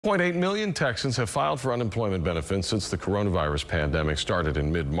1.8 million Texans have filed for unemployment benefits since the coronavirus pandemic started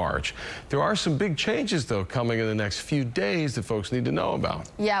in mid-March. There are some big changes, though, coming in the next few days that folks need to know about.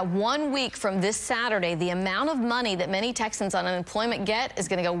 Yeah, 1 week from this Saturday, the amount of money that many Texans on unemployment get is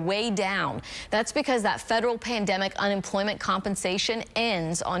going to go way down. That's because that federal pandemic unemployment compensation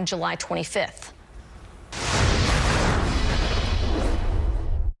ends on July 25th.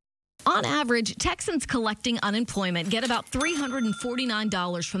 On average, Texans collecting unemployment get about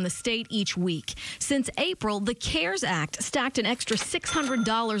 $349 from the state each week. Since April, the CARES Act stacked an extra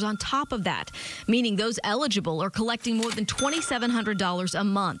 $600 on top of that, meaning those eligible are collecting more than $2,700 a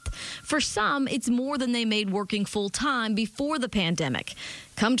month. For some, it's more than they made working full-time before the pandemic.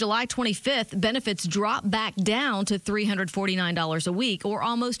 Come July 25th, benefits drop back down to $349 a week, or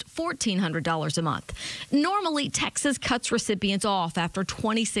almost $1,400 a month. Normally, Texas cuts recipients off after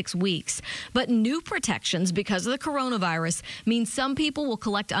 26 weeks, but new protections because of the coronavirus mean some people will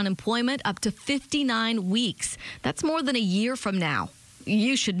collect unemployment up to 59 weeks. That's more than a year from now.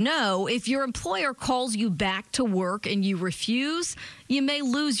 You should know, if your employer calls you back to work and you refuse, you may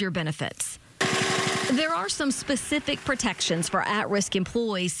lose your benefits. There are some specific protections for at-risk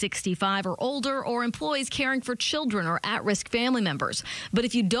employees 65 or older, or employees caring for children or at-risk family members. But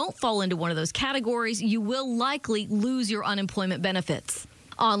if you don't fall into one of those categories, you will likely lose your unemployment benefits.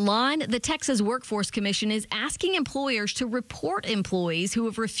 Online, the Texas Workforce Commission is asking employers to report employees who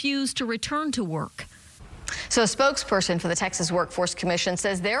have refused to return to work. So a spokesperson for the Texas Workforce Commission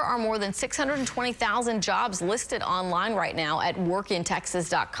says there are more than 620,000 jobs listed online right now at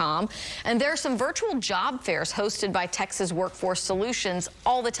workintexas.com. And there are some virtual job fairs hosted by Texas Workforce Solutions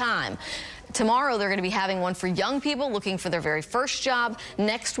all the time. Tomorrow, they're going to be having one for young people looking for their very first job.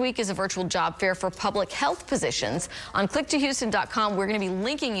 Next week is a virtual job fair for public health positions. On click2houston.com, we're going to be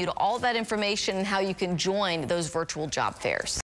linking you to all that information and how you can join those virtual job fairs.